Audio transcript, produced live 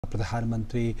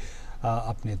प्रधानमंत्री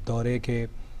अपने दौरे के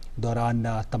दौरान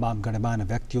तमाम गणमान्य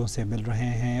व्यक्तियों से मिल रहे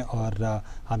हैं और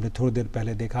हमने थोड़ी देर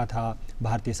पहले देखा था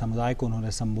भारतीय समुदाय को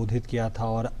उन्होंने संबोधित किया था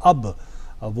और अब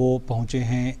वो पहुंचे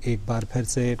हैं एक बार फिर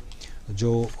से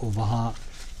जो वहां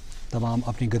तमाम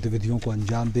अपनी गतिविधियों को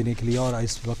अंजाम देने के लिए। और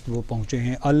इस वक्त वो पहुंचे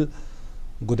हैं अल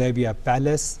गुदैबिया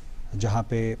पैलेस, जहां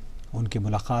पे उनकी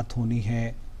मुलाकात होनी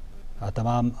है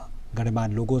तमाम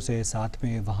गणमान्य लोगों से, साथ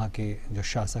में वहाँ के जो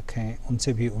शासक हैं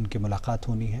उनसे भी उनकी मुलाकात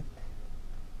होनी है।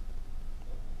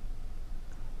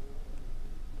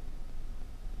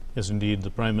 Yes, indeed, the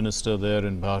Prime Minister there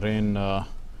in Bahrain.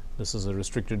 This is a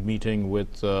restricted meeting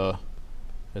with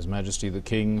His Majesty the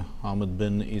King Hamad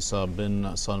bin Isa bin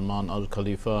Salman Al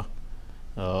Khalifa,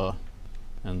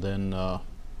 and then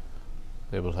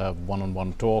they will have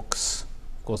one-on-one talks.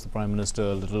 Of course, the Prime Minister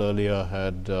a little earlier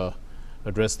had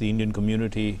addressed the Indian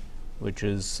community, which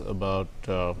is about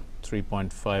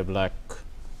 3.5 lakh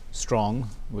strong,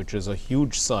 which is a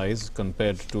huge size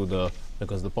compared to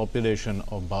because the population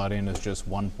of Bahrain is just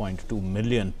 1.2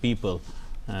 million people,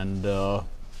 and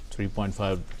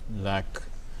 3.5 lakh,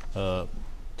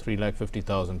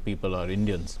 3,50,000 people are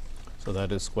Indians. So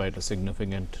that is quite a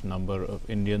significant number of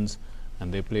Indians,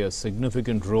 and they play a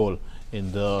significant role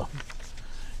in the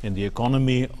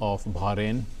economy of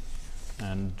Bahrain.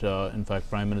 And in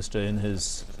fact, Prime Minister in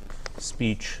his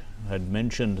speech had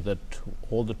mentioned that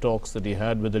all the talks that he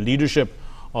had with the leadership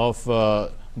of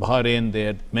Bahrain, they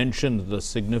had mentioned the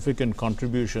significant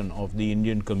contribution of the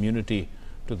Indian community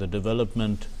to the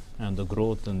development and the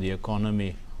growth in the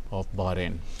economy of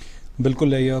Bahrain.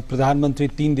 बिल्कुल, ये प्रधानमंत्री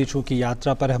 3 देशों की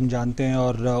यात्रा पर हम जानते हैं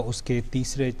और उसके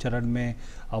तीसरे चरण में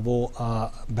वो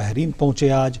बहरीन पहुंचे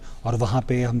आज, और वहां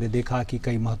पे हमने देखा कि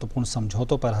कई महत्वपूर्ण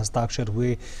समझौतों पर हस्ताक्षर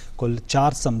हुए। कुल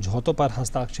 4 समझौतों पर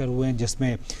हस्ताक्षर हुए हैं,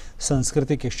 जिसमें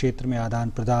संस्कृति के क्षेत्र में आदान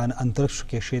प्रदान, अंतरिक्ष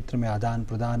के क्षेत्र में आदान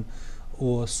प्रदान,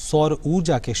 सौर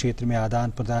ऊर्जा के क्षेत्र में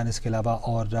आदान प्रदान, इसके अलावा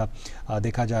और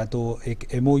देखा जाए तो एक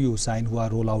MOU साइन हुआ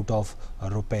रोल आउट ऑफ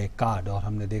रुपए कार्ड, और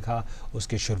हमने देखा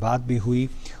उसकी शुरुआत भी हुई।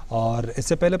 और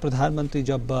इससे पहले प्रधानमंत्री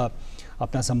जब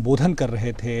अपना संबोधन कर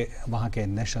रहे थे वहाँ के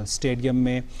नेशनल स्टेडियम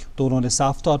में, तो उन्होंने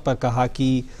साफ तौर पर कहा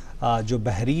कि जो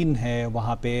बहरीन है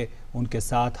वहाँ पे उनके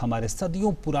साथ हमारे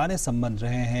सदियों पुराने संबंध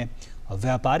रहे हैं,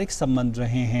 व्यापारिक संबंध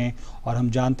रहे हैं, और हम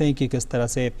जानते हैं कि किस तरह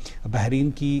से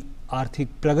बहरीन की आर्थिक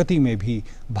प्रगति में भी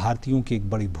भारतीयों की एक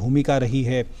बड़ी भूमिका रही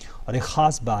है। और एक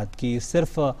ख़ास बात कि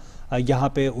सिर्फ यहाँ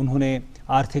पे उन्होंने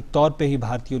आर्थिक तौर पे ही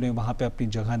भारतीयों ने वहाँ पे अपनी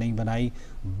जगह नहीं बनाई,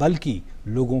 बल्कि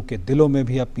लोगों के दिलों में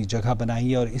भी अपनी जगह बनाई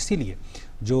है, और इसीलिए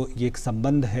जो ये एक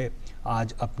संबंध है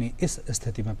आज अपनी इस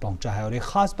स्थिति में पहुँचा है। और एक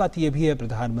ख़ास बात ये भी है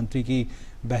प्रधानमंत्री की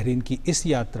बहरीन की इस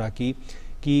यात्रा की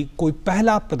कि कोई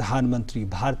पहला प्रधानमंत्री,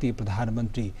 भारतीय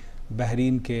प्रधानमंत्री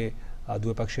बहरीन के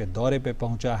द्विपक्षीय दौरे पे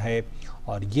पहुंचा है,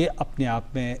 और ये अपने आप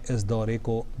में इस दौरे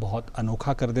को बहुत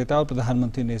अनोखा कर देता है। और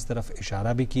प्रधानमंत्री ने इस तरफ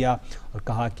इशारा भी किया और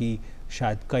कहा कि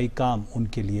शायद कई काम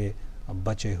उनके लिए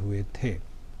बचे हुए थे।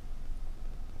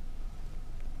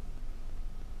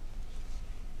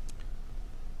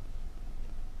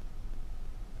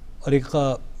 और एक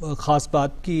ख़ास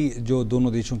बात कि जो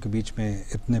दोनों देशों के बीच में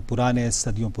इतने पुराने,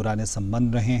 सदियों पुराने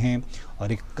संबंध रहे हैं,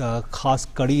 और एक ख़ास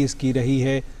कड़ी इसकी रही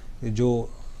है जो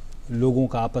लोगों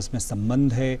का आपस में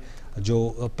संबंध है,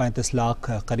 जो 35 लाख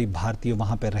करीब भारतीय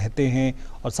वहाँ पर रहते हैं,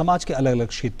 और समाज के अलग अलग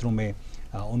क्षेत्रों में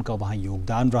उनका वहाँ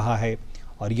योगदान रहा है।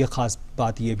 और ये ख़ास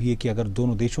बात ये भी है कि अगर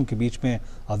दोनों देशों के बीच में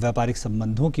व्यापारिक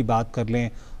संबंधों की बात कर लें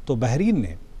तो बहरीन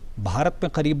ने भारत में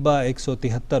करीब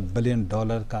 $173 बिलियन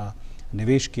का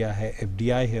निवेश किया है,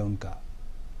 FDI है उनका।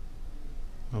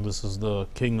 This is the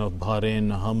King of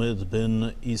Bahrain, Hamad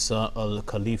bin Isa Al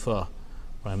Khalifa,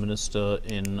 Prime Minister,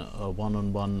 in a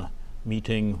one-on-one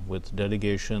meeting with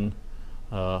delegation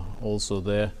also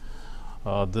there.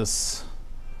 This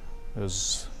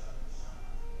is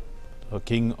the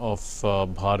King of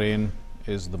Bahrain,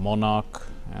 is the monarch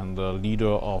and the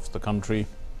leader of the country.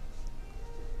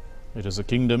 It is a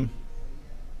kingdom,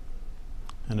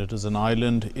 and it is an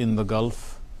island in the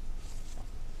Gulf,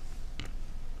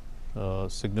 a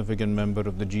significant member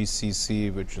of the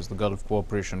GCC, which is the Gulf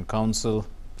Cooperation Council.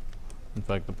 In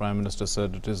fact, the Prime Minister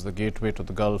said it is the gateway to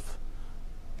the Gulf.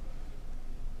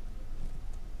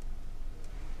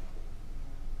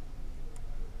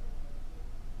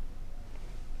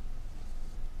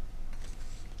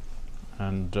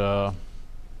 And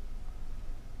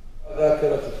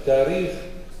ذاكرة التاريخ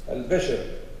البشر،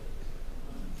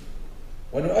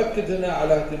 ونؤكد هنا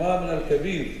على اهتمامنا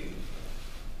الكبير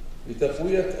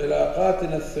بتقوية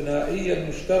علاقاتنا الثنائية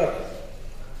المشتركة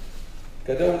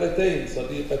كدولتين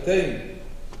صديقتين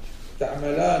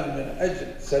تعملان من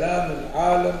أجل سلام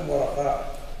العالم ورخائه.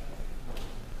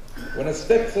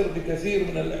 ونستكثر بكثير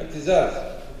من الاعتزاز.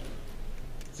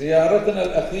 زيارتنا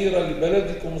الأخيرة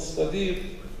لبلدكم الصديق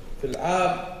في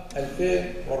العام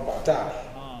 2014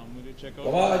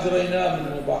 وما أجريناه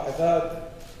من مباحثات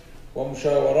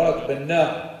ومشاورات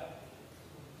بناءة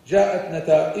جاءت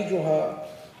نتائجها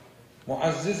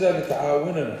معززة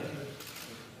لتعاوننا،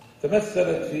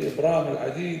 تمثلت في إبرام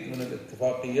العديد من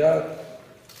الاتفاقيات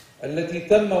التي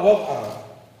تم وضعها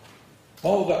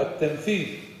موضع التنفيذ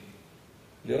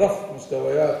لرفع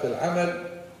مستويات العمل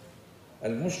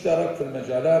المشترك في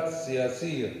المجالات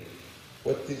السياسية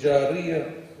والتجارية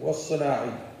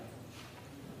والصناعية.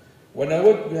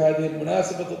 ونود بهذه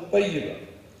المناسبة الطيبة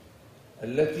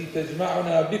التي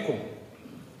تجمعنا بكم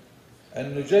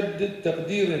أن نجدد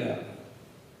تقديرنا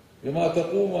بما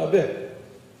تقوم به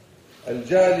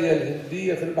الجالية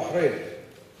الهندية في البحرين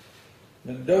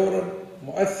من دور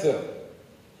مؤثر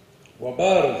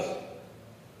وبارز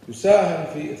يساهم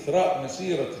في إثراء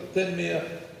مسيرة التنمية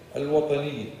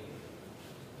الوطنية.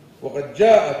 وقد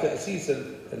جاء تأسيس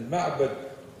المعبد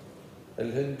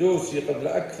الهندوسي قبل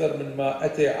أكثر من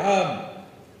 100 عام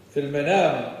في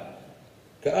المنام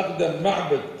كأقدم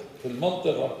معبد في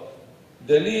المنطقة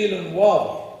دليل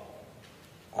واضح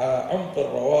على عمق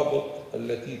الروابط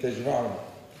التي تجمعنا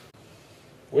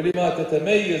ولما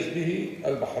تتميز به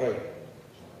البحرين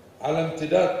على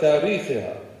امتداد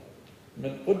تاريخها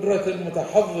من قدرة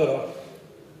متحضرة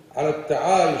على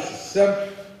التعايش السمح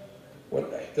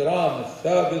والاحترام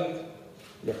الثابت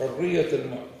لحرية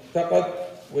المعتقد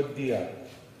والديانة.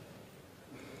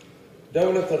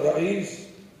 دولة الرئيس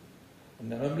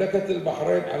إن مملكة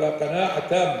البحرين على قناعة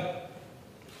تامة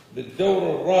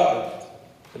بالدور الرائد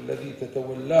الذي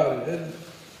تتولاه الهند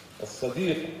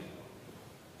الصديقة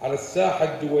على الساحة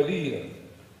الدولية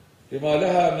لما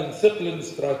لها من ثقل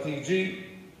استراتيجي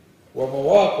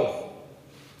ومواقف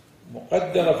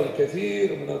مقدرة في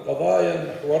الكثير من القضايا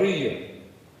المحورية،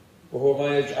 وهو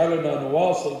ما يجعلنا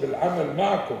نواصل بالعمل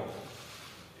معكم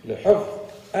لحفظ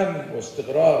أمن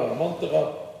واستقرار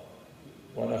المنطقة،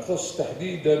 ونخص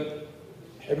تحديدا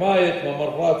حماية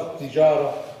ممرات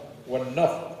التجارة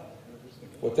والنفط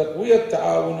وتقوية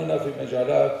تعاوننا في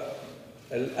مجالات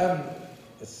الأمن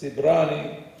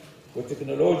السيبراني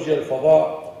وتكنولوجيا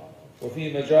الفضاء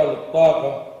وفي مجال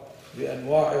الطاقة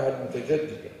بأنواعها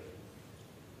المتجددة.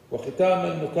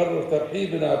 وختاما نكرر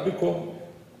ترحيبنا بكم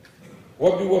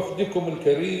وبوفدكم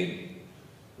الكريم،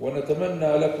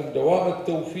 ونتمنى لكم دوام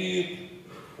التوفيق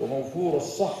وموفور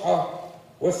الصحة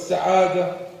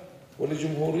والسعادة،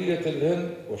 ولجمهورية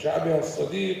الهند وشعبها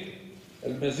الصديق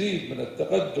المزيد من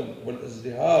التقدم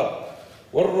والازدهار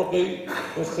والرقي.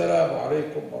 والسلام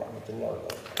عليكم ورحمة الله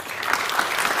وبركاته.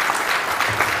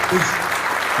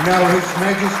 Now His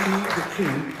Majesty the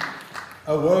King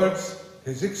awards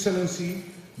His Excellency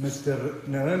Mr.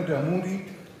 Narendra Modi,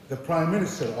 the Prime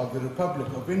Minister of the Republic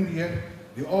of India,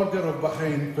 the Order of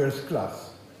Bahrain First Class.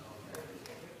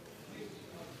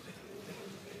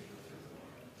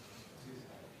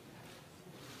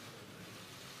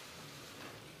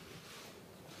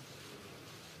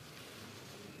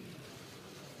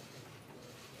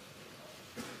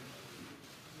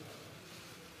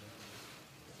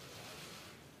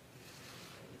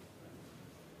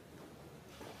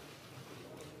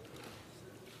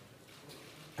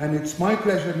 And it's my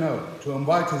pleasure now to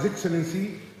invite His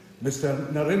Excellency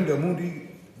Mr. Narendra Modi,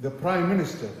 the Prime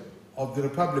Minister of the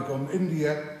Republic of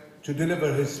India, to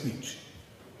deliver his speech.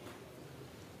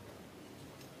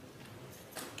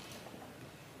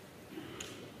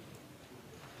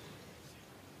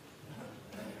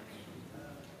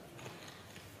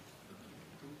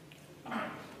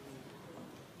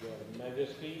 Your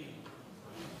Majesty,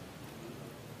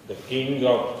 the King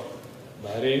of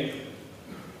Bahrain,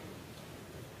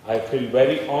 I feel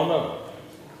very honored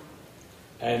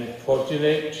and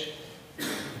fortunate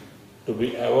to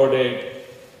be awarded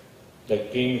the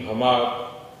King Hamad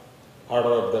Order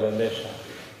of the Renaissance.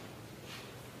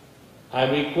 I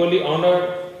am equally honored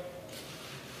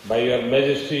by Your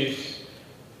Majesty's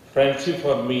friendship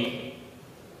for me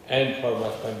and for my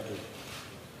country.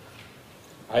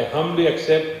 I humbly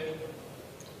accept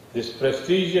this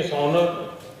prestigious honor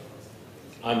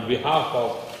on behalf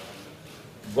of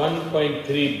 1.3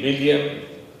 billion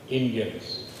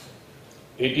Indians.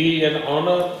 It is an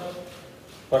honor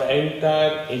for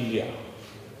entire India.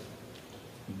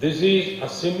 This is a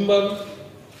symbol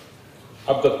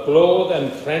of the close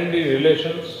and friendly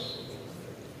relations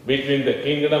between the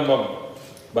Kingdom of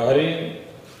Bahrain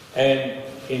and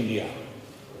India.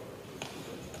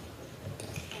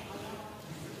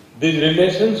 These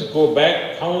relations go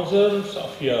back thousands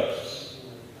of years,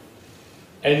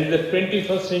 and in the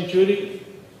 21st century,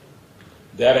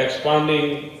 they are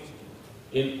expanding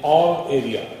in all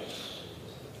areas.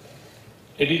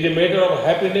 It is a matter of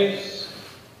happiness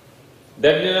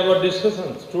that in our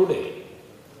discussions today,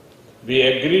 we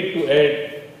agreed to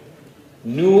add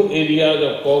new areas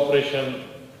of cooperation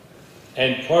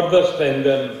and further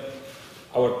strengthen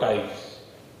our ties.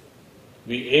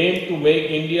 We aim to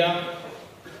make India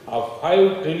a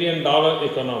 $5 trillion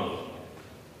economy.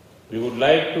 We would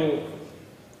like to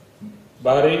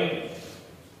Bahrain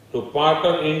to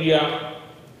partner India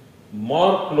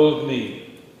more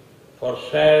closely for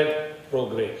shared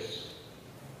progress.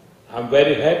 I am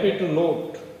very happy to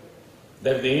note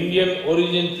that the Indian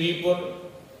origin people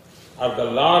are the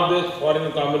largest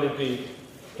foreign community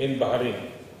in Bahrain.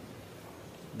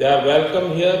 They are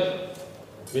welcome here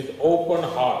with open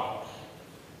hearts.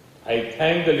 I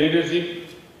thank the leadership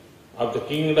of the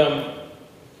kingdom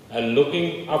and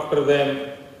looking after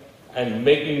them and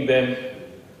making them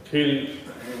feel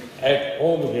at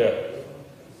home here.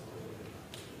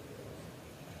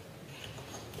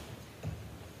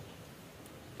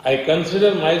 I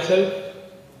consider myself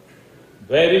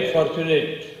very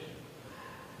fortunate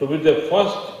to be the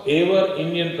first ever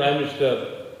Indian Prime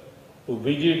Minister to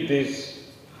visit this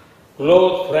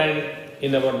close friend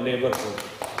in our neighborhood.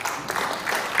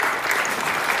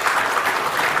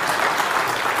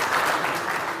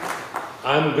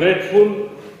 I am grateful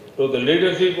to the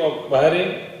leadership of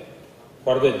Bahrain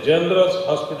for the generous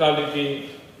hospitality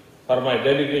for my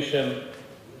delegation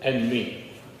and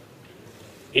me.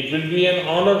 It will be an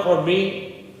honor for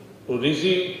me to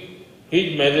receive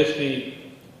His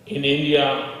Majesty in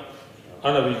India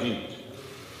on a visit.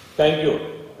 Thank you.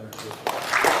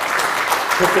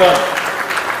 Shukran.